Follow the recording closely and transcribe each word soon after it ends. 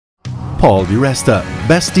Paul di Resta,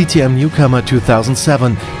 Best DTM Newcomer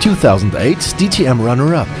 2007, 2008 DTM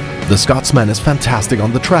runner-up. The Scotsman is fantastic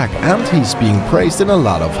on the track and he's being praised in a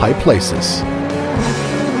lot of high places.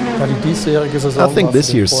 I think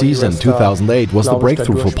this year's season, 2008, was the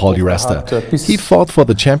breakthrough for Paul di Resta. He fought for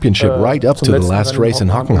the championship right up to the last race in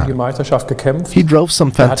Hockenheim. He drove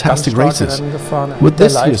some fantastic races. With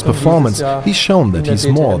this year's performance, he's shown that he's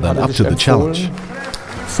more than up to the challenge.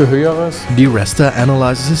 Di Resta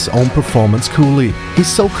analyzes his own performance coolly. He's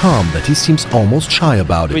so calm that he seems almost shy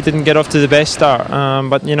about it. We didn't get off to the best start,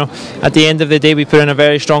 but you know, at the end of the day, we put in a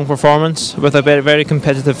very strong performance with a very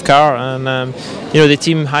competitive car, and you know, the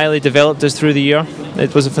team highly developed us through the year.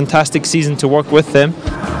 It was a fantastic season to work with them.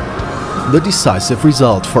 The decisive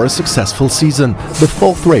result for a successful season, the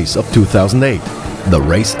fourth race of 2008. The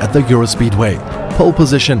race at the Eurospeedway. Pole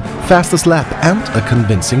position, fastest lap, and a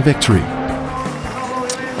convincing victory.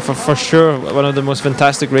 For sure, one of the most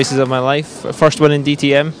fantastic races of my life. First one in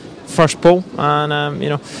DTM, first pole, and you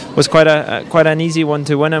know, was quite an easy one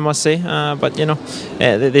to win, I must say. But you know,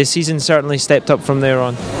 the season certainly stepped up from there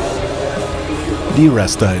on. Di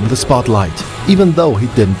Resta in the spotlight. Even though he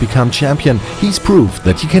didn't become champion, he's proved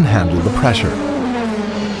that he can handle the pressure.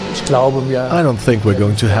 I don't think we're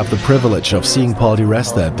going to have the privilege of seeing Paul di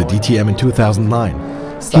Resta at the DTM in 2009.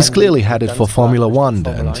 He's clearly headed for Formula One,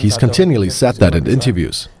 and he's continually said that in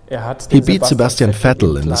interviews. He beat Sebastian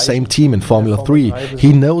Vettel in the same team in Formula 3.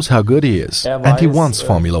 He knows how good he is, and he wants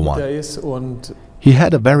Formula 1. He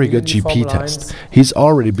had a very good GP test. He's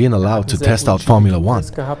already been allowed to test out Formula 1.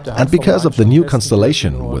 And because of the new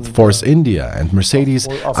constellation with Force India and Mercedes,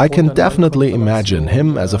 I can definitely imagine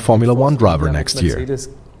him as a Formula 1 driver next year.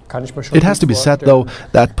 It has to be said, though,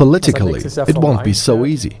 that politically it won't be so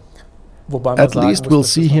easy. At least we'll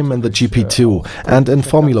see him in the GP2 and in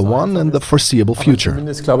Formula 1 in the foreseeable future. Paul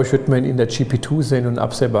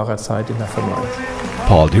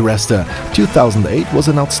di Resta, 2008 was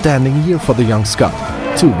an outstanding year for the young Scot.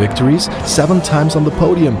 2 victories, 7 times on the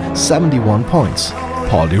podium, 71 points.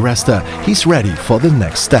 Paul di Resta, he's ready for the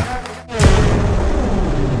next step.